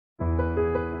Hello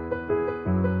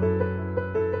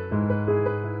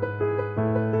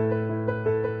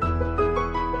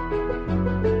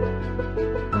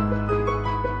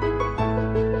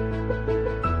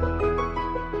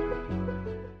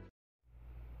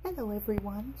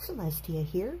everyone, Celestia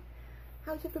here.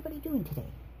 How's everybody doing today?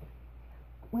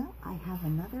 Well, I have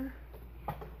another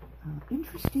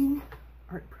interesting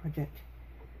art project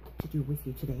to do with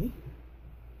you today.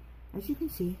 As you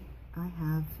can see, I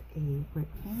have a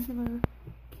rectangular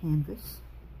canvas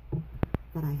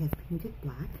that I have painted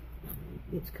black.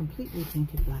 It's completely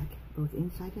painted black, both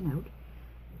inside and out.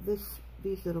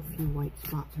 These little few white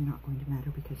spots are not going to matter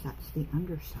because that's the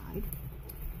underside.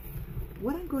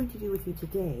 What I'm going to do with you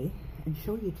today and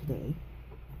show you today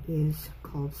is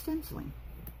called stenciling.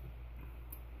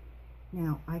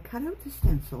 Now, I cut out the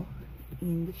stencil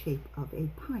in the shape of a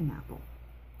pineapple.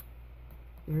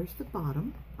 There's the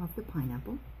bottom of the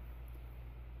pineapple.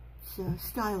 It's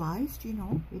stylized, you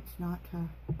know, it's not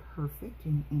perfect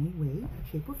in any way,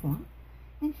 shape, or form.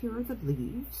 And here are the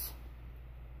leaves.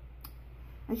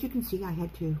 As you can see, I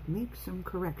had to make some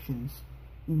corrections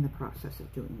in the process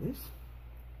of doing this.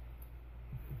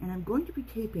 And I'm going to be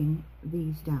taping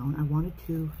these down. I wanted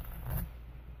to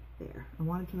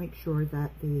make sure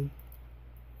that the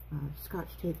Scotch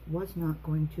tape was not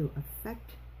going to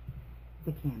affect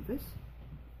the canvas.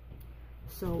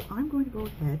 So I'm going to go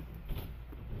ahead,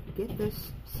 get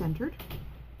this centered,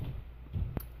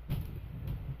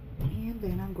 and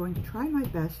then I'm going to try my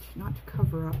best not to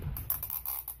cover up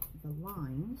the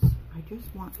lines. I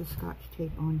just want the Scotch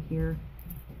tape on here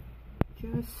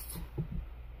just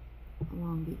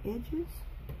along the edges,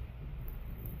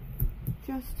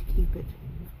 just to keep it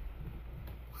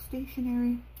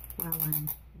stationary while I'm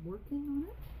working on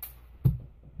it.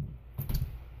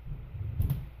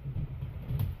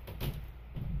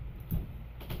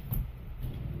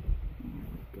 There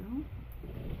we go.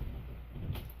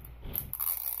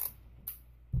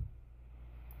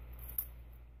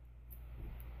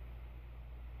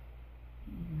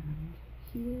 And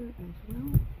here as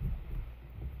well.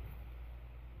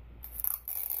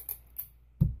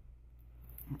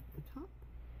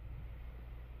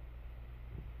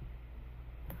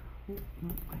 Oh, no,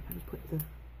 I gotta put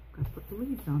the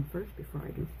leaves on first before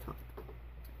I do the top.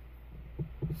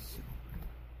 So,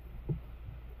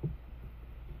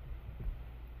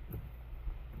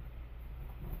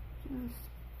 just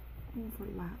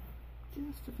overlap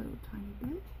just a little tiny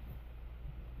bit,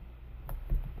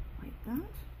 like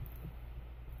that.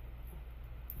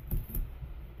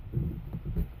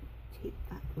 Tape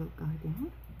that little guy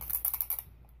down.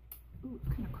 Ooh,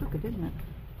 it's kind of crooked, isn't it?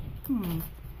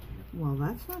 Well,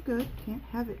 that's not good. Can't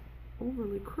have it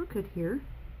overly crooked here.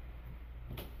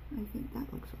 I think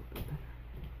that looks a little bit better.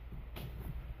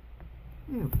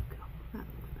 There we go. That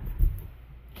looks better.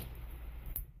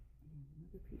 And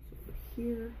another piece over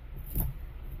here. And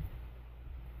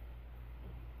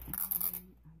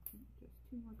I think just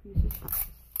two more pieces off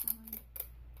the side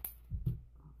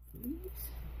of these.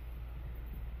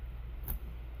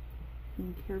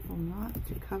 Being careful not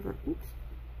to cover,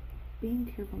 being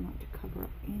careful not to cover up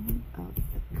any of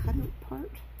the cutout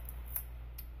part.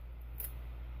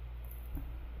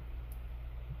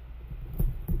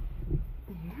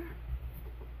 There.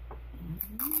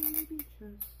 And maybe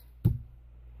just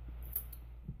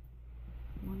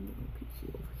one little piece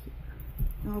over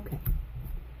here. Okay.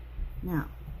 Now,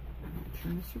 I'm going to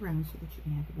turn this around so that you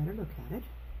can have a better look at it.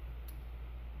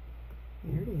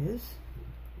 There it is.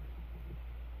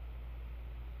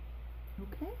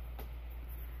 Okay.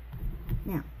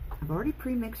 Now, I've already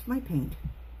pre-mixed my paint.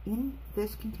 In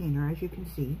this container, as you can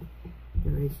see,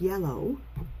 there is yellow,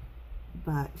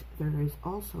 but there is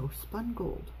also spun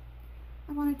gold.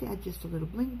 I wanted to add just a little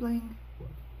bling bling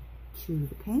to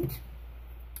the paint.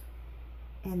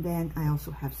 And then I also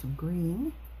have some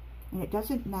green. And it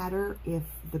doesn't matter if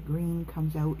the green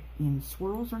comes out in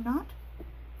swirls or not.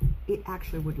 It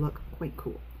actually would look quite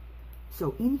cool.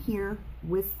 So in here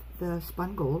with the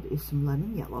spun gold is some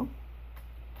lemon yellow.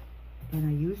 And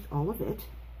I used all of it,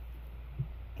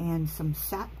 and some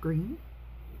sap green,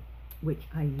 which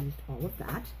I used all of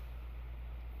that,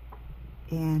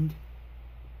 and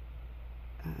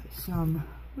some,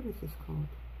 what is this called?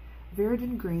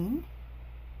 Verdant green.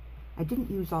 I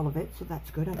didn't use all of it, so that's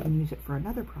good. I can use it for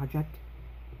another project.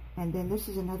 And then this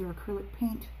is another acrylic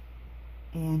paint,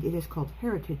 and it is called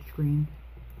Heritage Green,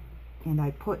 and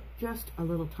I put just a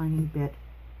little tiny bit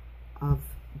of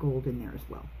gold in there as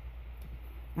well.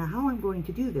 Now, how I'm going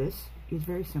to do this is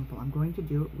very simple. I'm going to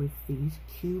do it with these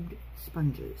cubed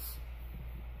sponges.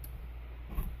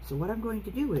 So what I'm going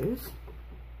to do is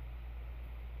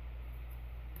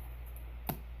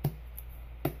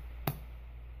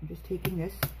just taking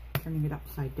this, turning it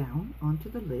upside down onto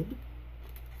the lid,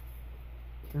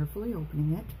 carefully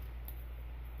opening it,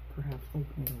 perhaps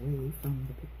open it away from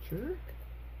the picture.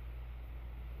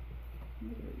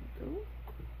 There you go.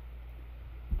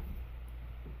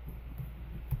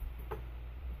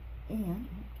 And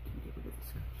get rid of the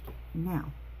scotch.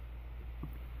 Now,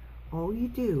 all you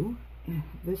do,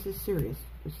 this is serious,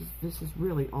 this is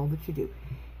really all that you do,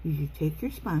 is you take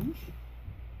your sponge,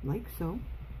 like so,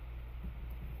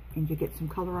 and you get some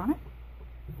color on it,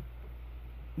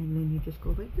 and then you just go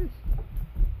like this.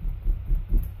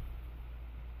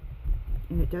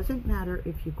 And it doesn't matter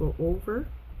if you go over,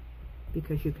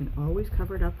 because you can always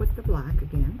cover it up with the black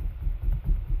again.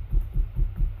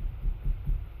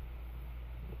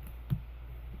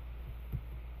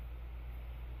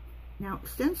 Now,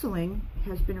 stenciling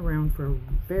has been around for a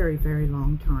very, very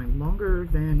long time, longer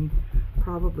than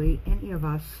probably any of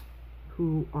us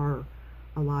who are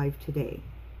alive today.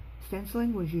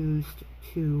 Stenciling was used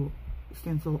to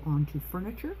stencil onto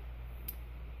furniture.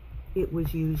 It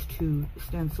was used to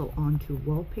stencil onto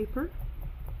wallpaper.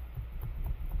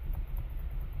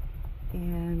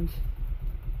 And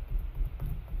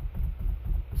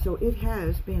so it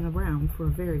has been around for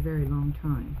a very, very long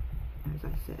time, as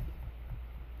I said.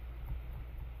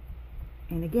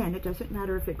 And again, it doesn't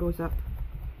matter if it goes up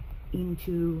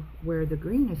into where the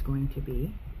green is going to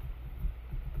be,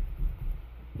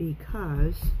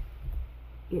 because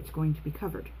it's going to be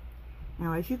covered.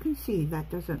 Now, as you can see, that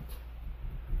doesn't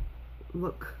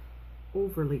look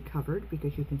overly covered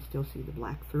because you can still see the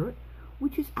black through it,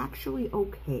 which is actually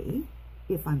okay,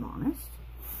 if I'm honest.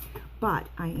 But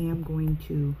I am going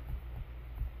to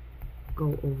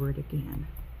go over it again,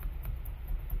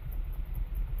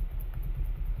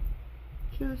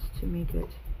 just to make it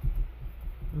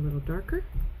a little darker.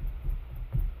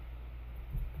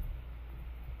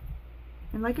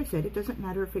 And like I said, it doesn't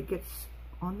matter if it gets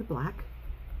on the black,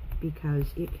 because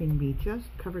it can be just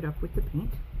covered up with the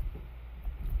paint.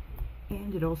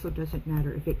 And it also doesn't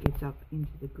matter if it gets up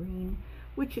into the green,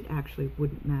 which it actually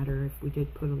wouldn't matter if we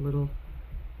did put a little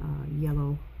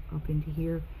yellow up into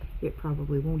here. It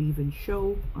probably won't even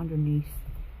show underneath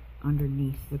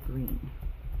the green.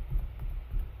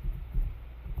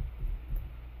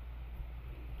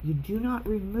 You do not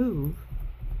remove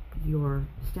your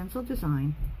stencil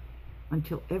design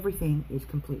until everything is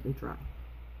completely dry.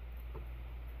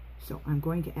 So I'm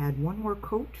going to add one more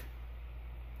coat,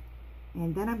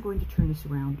 and then I'm going to turn this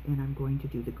around and I'm going to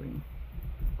do the green.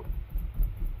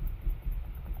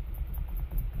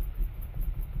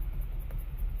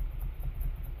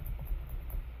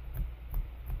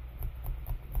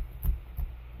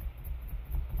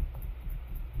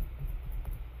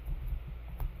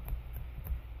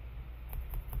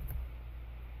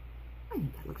 I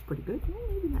think that looks pretty good.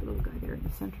 Maybe that little guy there in the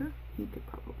center, he could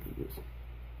probably use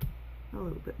a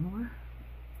little bit more.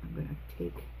 I'm going to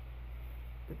take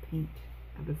the paint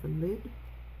out of the lid.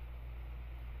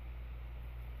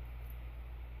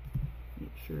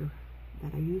 Make sure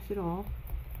that I use it all.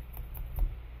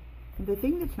 And the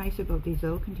thing that's nice about these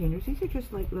little containers, these are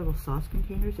just like little sauce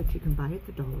containers that you can buy at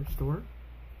the dollar store.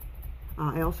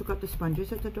 I also got the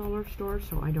sponges at the dollar store,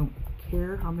 so I don't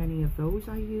care how many of those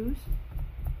I use.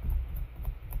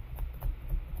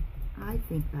 I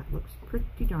think that looks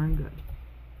pretty darn good.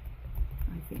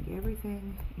 I think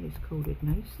everything is coated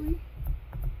nicely.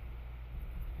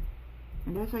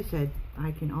 And as I said,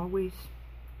 I can always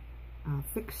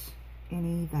fix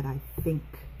any that I think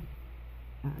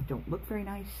don't look very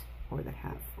nice or that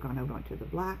have gone out onto the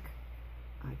black.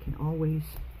 I can always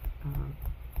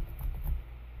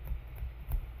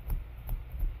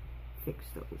fix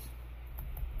those.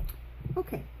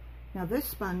 Okay. Now this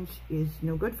sponge is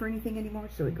no good for anything anymore,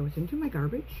 so it goes into my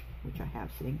garbage, which I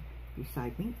have sitting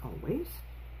beside me always.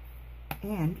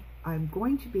 And I'm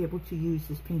going to be able to use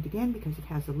this paint again because it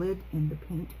has a lid and the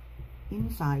paint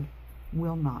inside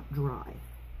will not dry.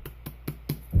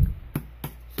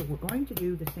 So we're going to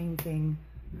do the same thing.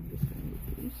 I'm just going to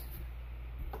move these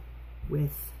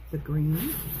with the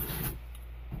green.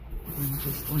 I'm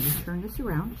just going to turn this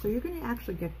around. So you're going to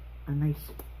actually get a nice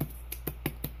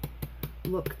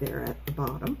look there at the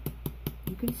bottom.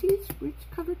 You can see it's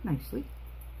covered nicely.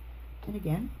 And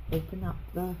again, open up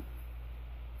the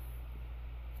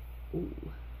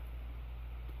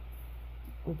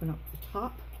open up the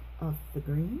top of the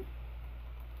green,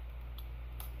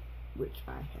 which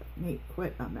I have made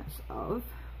quite a mess of.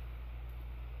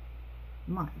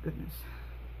 My goodness.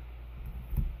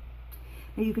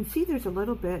 Now you can see there's a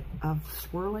little bit of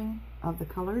swirling of the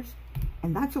colors,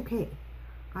 and that's okay.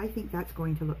 I think that's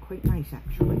going to look quite nice,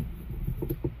 actually.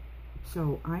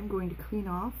 So I'm going to clean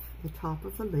off the top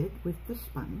of the lid with the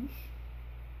sponge,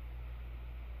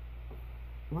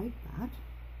 like that.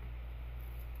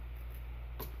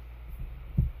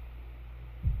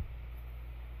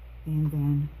 And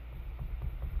then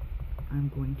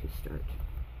I'm going to start.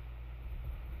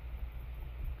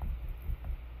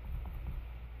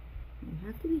 You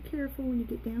have to be careful when you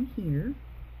get down here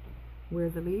where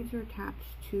the leaves are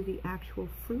attached to the actual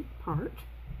fruit part,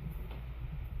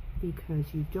 because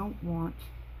you don't want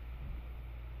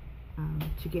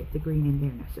to get the green in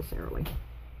there necessarily.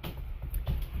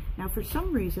 Now for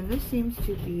some reason this seems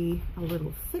to be a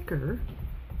little thicker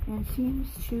and seems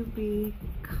to be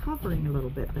covering a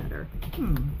little bit better.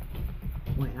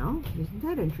 Well, isn't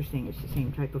that interesting? It's the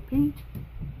same type of paint.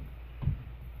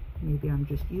 Maybe I'm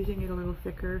just using it a little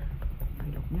thicker. I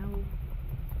don't know.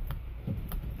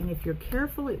 And if you're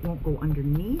careful, it won't go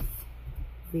underneath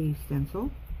the stencil.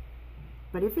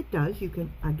 But if it does, you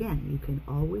can, again, you can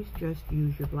always just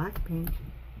use your black paint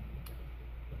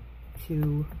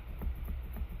to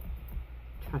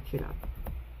touch it up.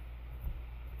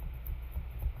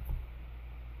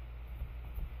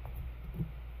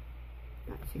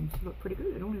 That seems to look pretty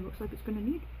good. It only looks like it's going to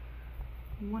need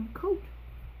one coat.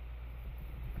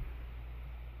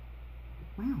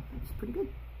 Wow, that's pretty good.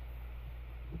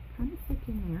 Kind of thick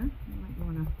in there. You might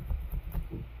want to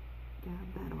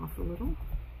dab that off a little.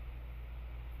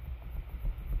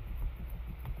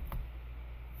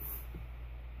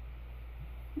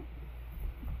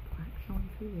 Black showing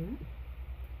through there.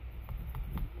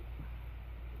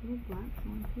 A little black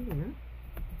showing through there.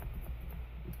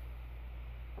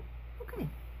 Okay,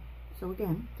 so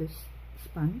again, this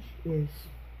sponge is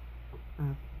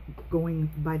going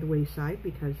by the wayside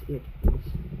because it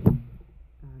is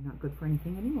not good for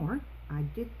anything anymore. I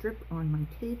did drip on my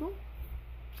table,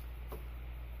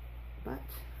 but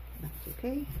that's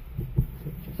okay.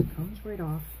 It just comes right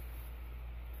off.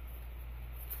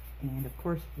 And of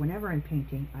course, whenever I'm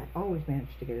painting, I always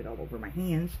manage to get it all over my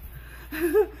hands.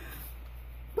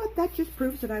 But that just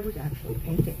proves that I was actually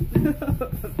painting,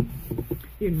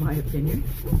 in my opinion.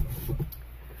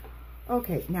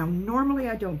 Okay, now normally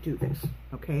I don't do this,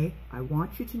 okay? I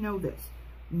want you to know this.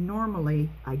 Normally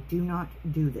I do not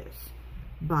do this,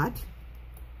 but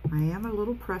I am a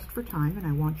little pressed for time and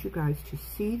I want you guys to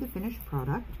see the finished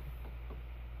product.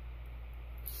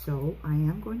 So I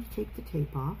am going to take the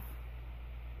tape off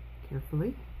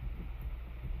carefully.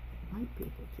 Might be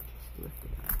able to just lift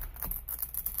it up.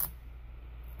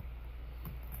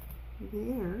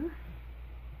 There.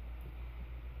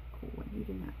 Oh, I need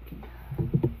a napkin.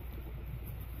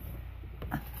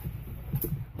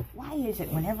 Why is it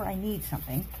whenever I need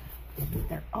something,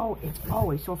 it's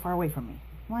always so far away from me?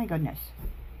 My goodness.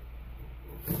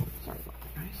 Sorry about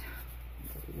that, guys.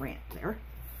 A little rant there.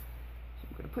 So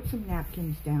I'm going to put some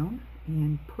napkins down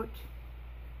and put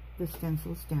the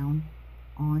stencils down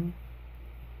on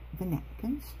the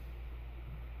napkins.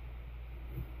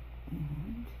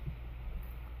 And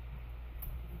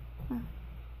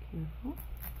careful.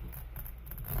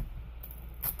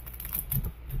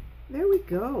 There we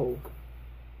go.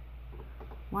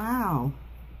 Wow,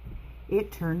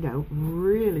 it turned out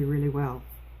really, really well.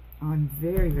 I'm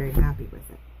very, very happy with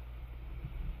it.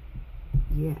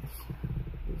 Yes,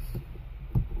 this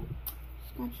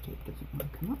scotch tape doesn't want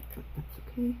to come up, but that's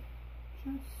okay.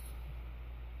 Just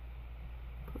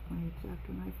put my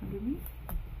X-Acto knife underneath.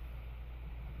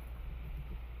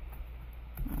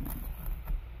 And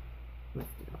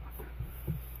lift it off.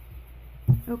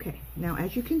 Okay, now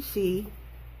as you can see,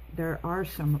 there are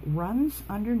some runs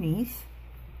underneath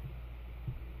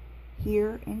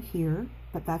here and here,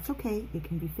 but that's okay, it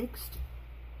can be fixed.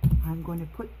 I'm going to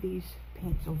put these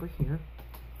paints over here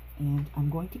and I'm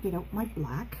going to get out my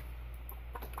black.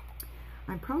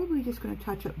 I'm probably just going to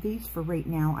touch up these for right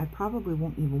now. I probably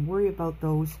won't even worry about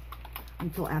those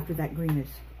until after that green is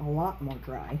a lot more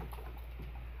dry.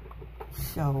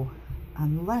 So,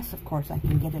 unless of course I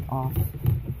can get it off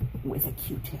with a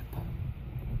Q-tip.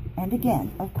 And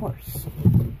again, of course,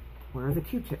 where are the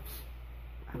Q-tips?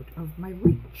 Out of my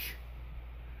reach.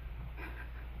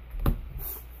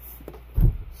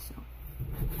 So,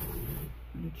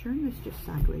 let me turn this just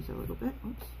sideways a little bit.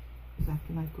 Oops,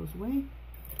 X-Acto knife goes away.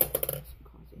 Doesn't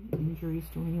cause any injuries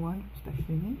to anyone,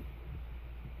 especially me.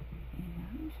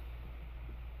 And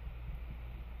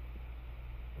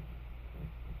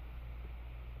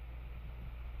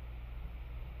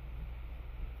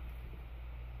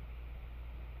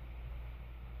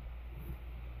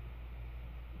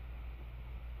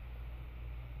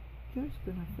just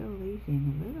gonna fill these in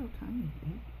a little tiny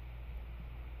bit.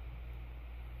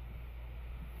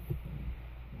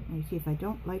 And you see, if I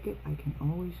don't like it, I can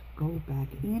always go back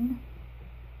in.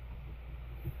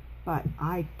 But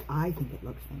I think it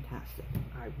looks fantastic.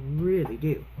 I really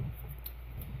do.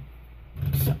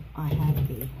 So I have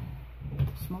a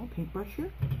small paintbrush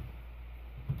here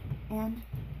and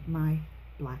my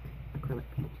black acrylic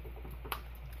paint.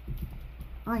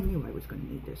 I knew I was going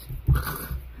to need this.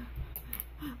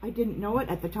 I didn't know it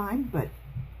at the time, but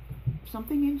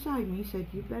something inside me said,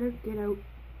 you better get out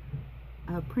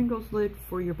a Pringles lid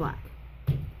for your black.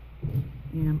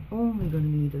 And I'm only going to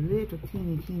need a little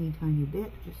teeny tiny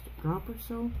bit, just a drop or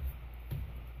so.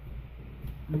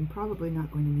 I'm probably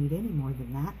not going to need any more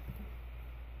than that.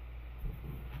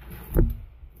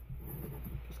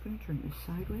 Just going to turn this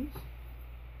sideways.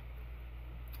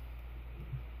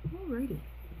 Alrighty.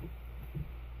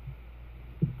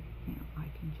 Now I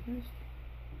can just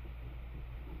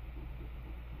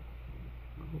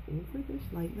go over this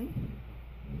lightly.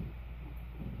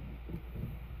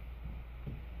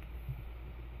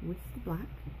 With the black.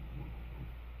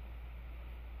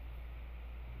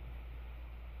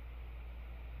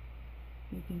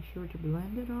 Making sure to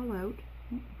blend it all out.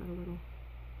 Oh, got a little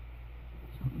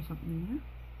something in there.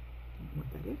 Don't know what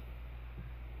that is.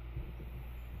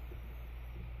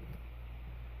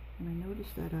 And I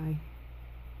noticed that I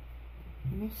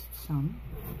missed some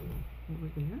over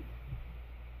there.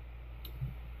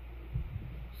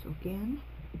 So again,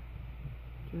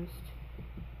 just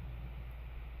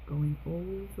going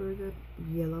over the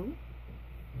yellow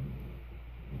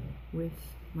with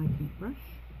my paintbrush,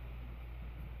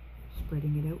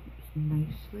 spreading it out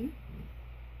nicely.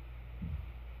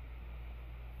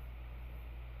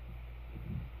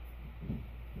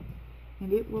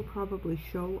 And it will probably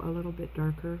show a little bit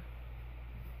darker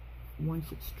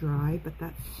once it's dry, but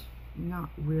that's not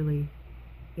really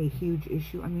a huge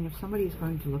issue. I mean, if somebody is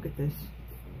going to look at this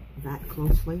that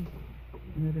closely,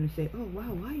 and they're going to say, oh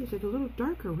wow, why is it a little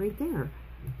darker right there?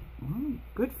 Well,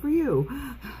 good for you.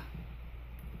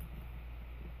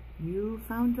 You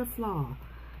found a flaw.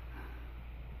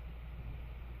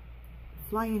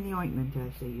 Fly in the ointment,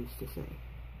 as they used to say.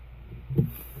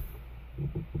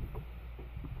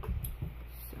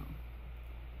 So,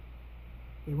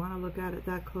 if they want to look at it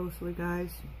that closely,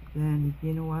 guys, then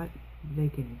you know what? They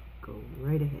can go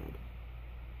right ahead.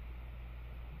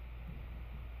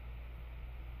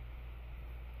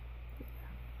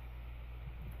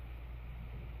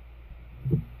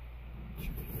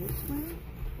 This way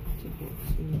to get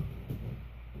to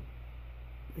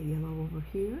the yellow over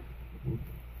here.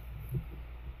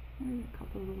 There's a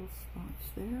couple little spots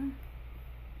there.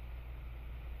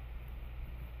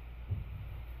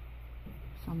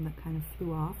 Some that kind of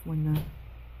flew off when the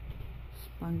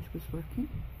sponge was working.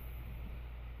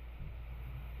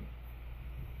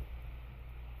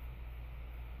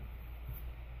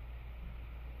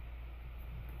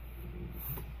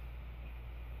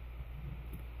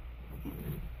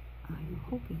 I'm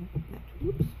hoping that,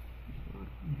 oops, there's a lot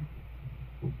on there.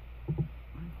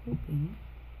 I'm hoping,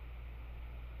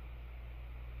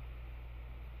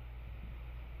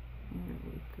 there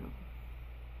we go.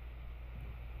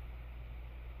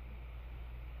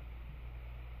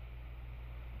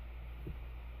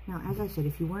 Now, as I said,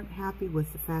 if you weren't happy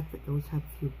with the fact that those have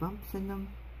a few bumps in them,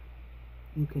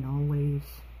 you can always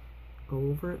go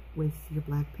over it with your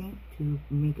black paint to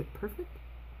make it perfect.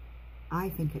 I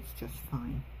think it's just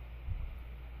fine.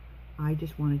 I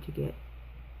just wanted to get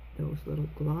those little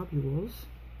globules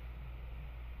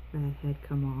that had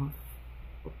come off.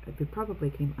 It probably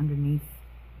came underneath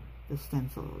the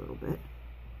stencil a little bit.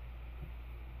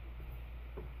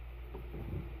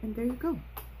 And there you go.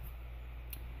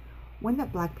 When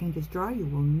that black paint is dry, you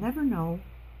will never know.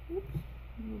 Oops,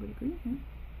 a little bit of green here.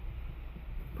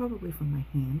 Probably from my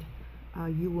hand.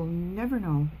 You will never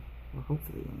know, or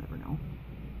hopefully you'll never know,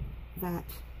 that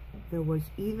there was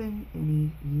even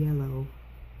any yellow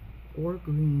or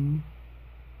green.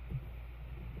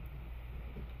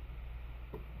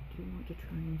 Do you want to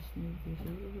try and smooth these out a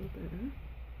little better?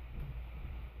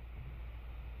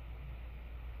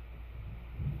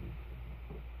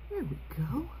 There we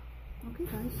go. Okay,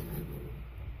 guys.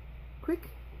 Quick,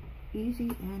 easy,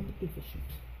 and efficient.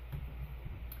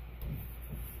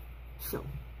 So,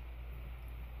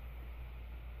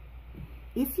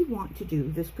 if you want to do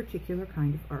this particular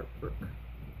kind of artwork,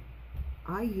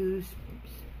 I use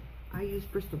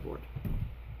Bristol board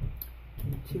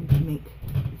to make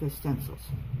the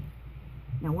stencils.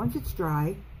 Now, once it's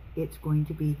dry, it's going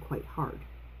to be quite hard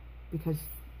because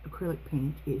acrylic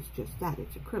paint is just that,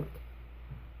 it's acrylic.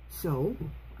 So,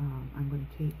 I'm going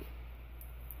to take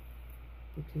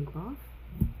the tape off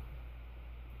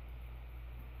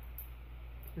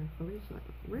carefully so I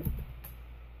don't rip.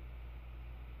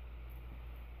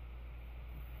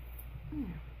 There we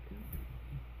go.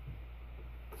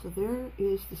 So there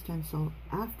is the stencil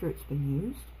after it's been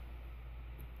used.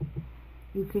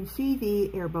 You can see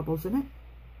the air bubbles in it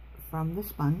from the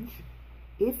sponge.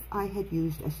 If I had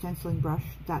used a stenciling brush,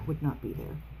 that would not be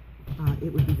there.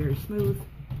 It would be very smooth,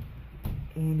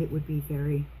 and it would be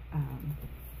very,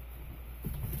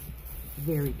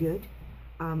 very good.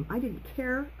 I didn't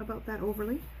care about that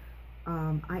overly.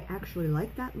 I actually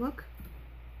like that look.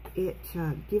 It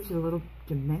gives it a little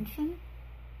dimension.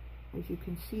 As you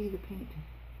can see, the paint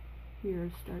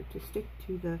here start to stick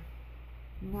to the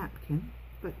napkin,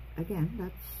 but again,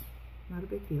 that's not a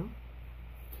big deal.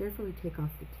 Carefully take off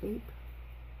the tape,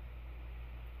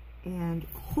 and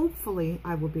hopefully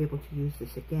I will be able to use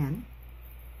this again.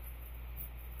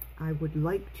 I would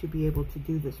like to be able to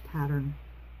do this pattern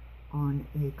on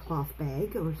a cloth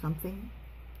bag or something,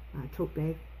 tote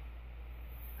bag,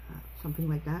 something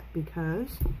like that, because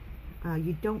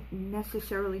you don't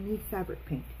necessarily need fabric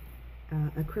paint.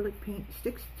 Acrylic paint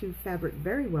sticks to fabric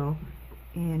very well,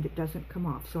 and it doesn't come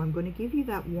off. So I'm going to give you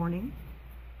that warning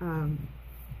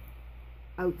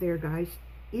out there, guys.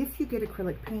 If you get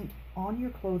acrylic paint on your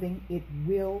clothing, it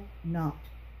will not,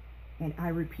 and I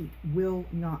repeat, will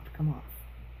not come off.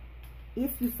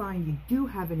 If you find you do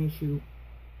have an issue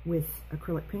with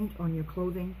acrylic paint on your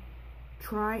clothing,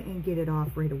 try and get it off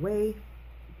right away,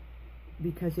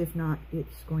 because if not,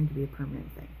 it's going to be a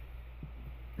permanent thing.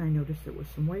 I noticed there was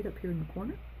some white up here in the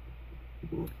corner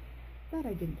that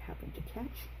I didn't happen to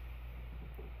catch.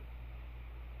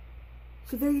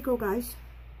 So there you go, guys.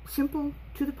 Simple,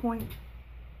 to the point,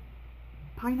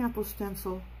 pineapple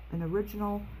stencil, an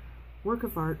original work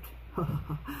of art,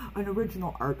 an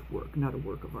original artwork, not a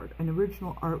work of art, an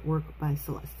original artwork by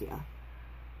Celestia.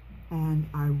 And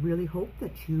I really hope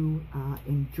that you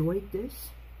enjoyed this.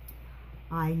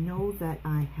 I know that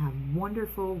I have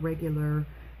wonderful regular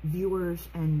viewers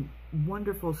and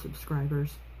wonderful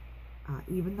subscribers,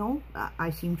 even though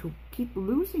I seem to keep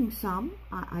losing some.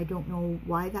 I don't know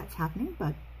why that's happening,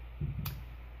 but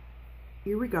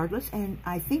irregardless, and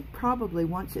I think probably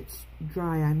once it's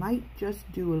dry, I might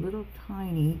just do a little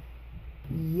tiny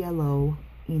yellow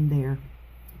in there.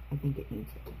 I think it needs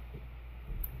it.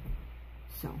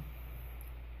 So,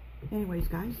 anyways,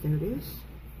 guys, there it is.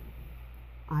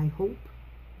 I hope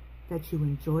that you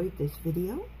enjoyed this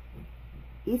video.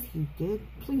 If you did,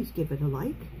 please give it a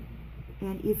like.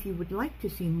 And if you would like to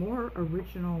see more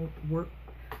original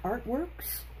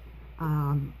artworks,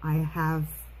 I have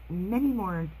many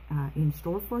more in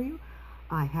store for you.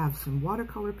 I have some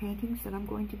watercolor paintings that I'm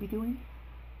going to be doing,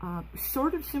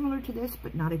 sort of similar to this,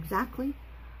 but not exactly.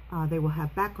 They will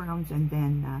have backgrounds and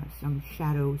then some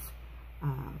shadows.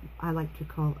 I like to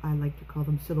call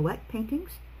them silhouette paintings.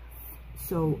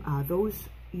 So those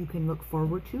you can look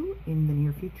forward to in the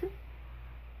near future.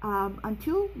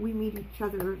 Until we meet each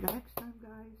other the next time,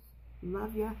 guys,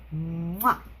 love ya.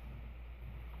 Mwah.